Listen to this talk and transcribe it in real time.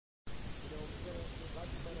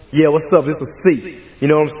Yeah, what's up? This was C.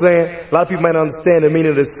 You know what I'm saying? A lot of people might not understand the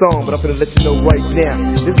meaning of this song, but I'm gonna let you know right now.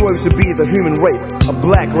 This is what we should be as a human race, a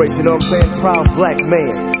black race, you know what I'm saying? Proud black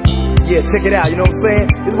man. Yeah, check it out, you know what I'm saying?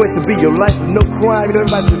 This is what it should be, your life with no crime, you know,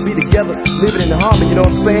 everybody should be together, living in harmony, you know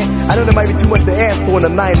what I'm saying? I know there might be too much to ask for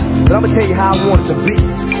in the 90s, but I'm gonna tell you how I want it to be,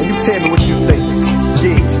 and you tell me what you think.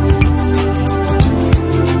 Yeah.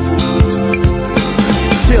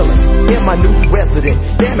 Chillin' in my new resident.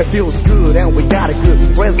 Damn, it feels good, and we got a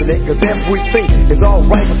good president, cause everything is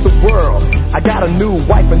alright with the world. I got a new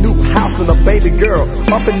wife, a new house, and a baby girl.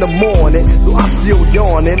 Up in the morning, so I'm still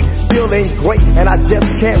yawning. Feeling great, and I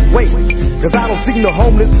just can't wait, cause I don't see no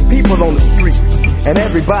homeless people on the street. And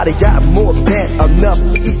everybody got more than enough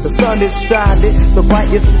to eat. The sun is shining, the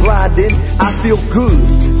light is blinding. I feel good,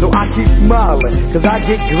 so I keep smiling, cause I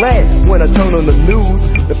get glad when I turn on the news.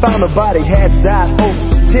 They found a body had died over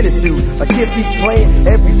some tennis shoes. A kid keeps playing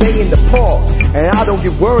every day in the park, and I don't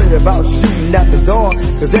get worried about shooting at the door,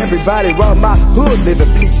 cause everybody around my hood live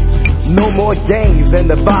in peace. No more gangs and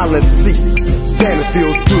the violence cease. Damn, it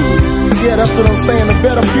feels good. Yeah, that's what I'm saying, a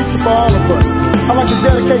better future for all of us. I like to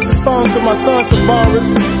dedicate this song to my son Tavares,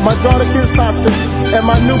 my daughter Sasha, and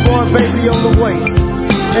my newborn baby on the way.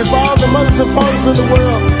 And for all the mothers and fathers of the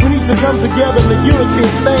world, we need to come together in the unity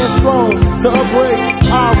and stand strong to upgrade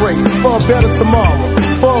our race for a better tomorrow,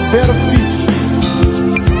 for a better future.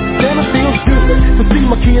 Damn, it feels good to see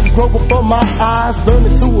my kids grow before my eyes,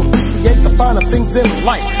 learning to appreciate the finer things in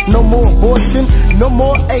life. No more abortion, no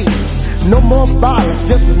more AIDS, no more violence,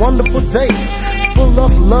 just wonderful days full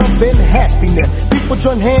of love and happiness. People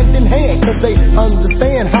join hand in hand cause they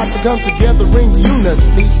understand how to come together in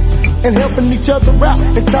unity and helping each other out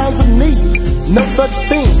in times of need. No such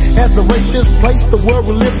thing as a racist place. The world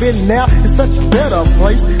we live in now is such a better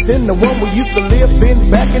place than the one we used to live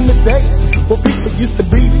in back in the days, where people used to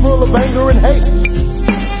be full of anger and hate.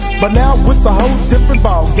 But now it's a whole different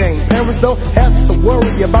ball game. Parents don't have to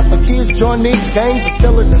worry about the kids joining gangs and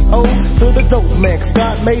selling this hoe to the dope man, cause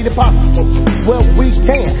God made it possible. Well, we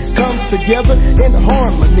can come together in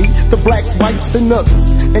harmony, the blacks, whites, and others,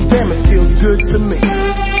 and damn, it feels good to me.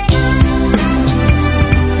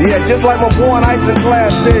 Yeah, just like my boy in Ice in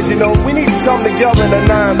class said, you know, we need to come together in the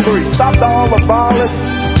 9-3. Stop all the violence,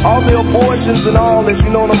 all the abortions and all this,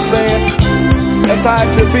 you know what I'm saying? That's how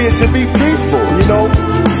it should be. It should be peaceful, you know?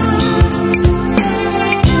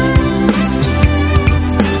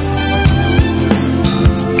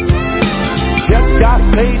 Just got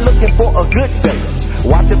paid looking for a good day.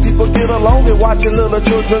 Watching people get along and watching little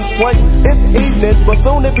children play. It's evening, but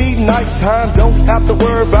soon it be nighttime. Don't have to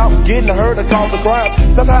worry about getting hurt or causing crime.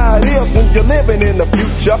 That's how it is when you're living in the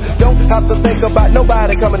future. Don't have to think about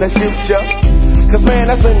nobody coming to shoot you, cause man,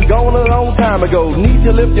 that's been gone a long time ago. Need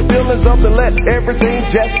to lift your feelings up and let everything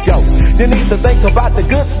just go. You need to think about the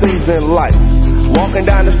good things in life. Walking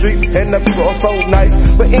down the street and the people are so nice.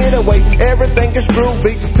 But anyway, everything is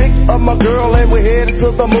groovy. Pick up my girl and we're headed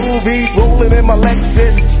to the movies. Rolling in my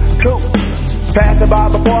Lexus coupe. Passing by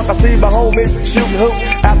the park, I see my homies shooting hoop.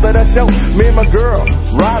 After the show, me and my girl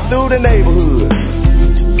ride through the neighborhood.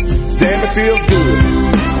 Damn, it feels good.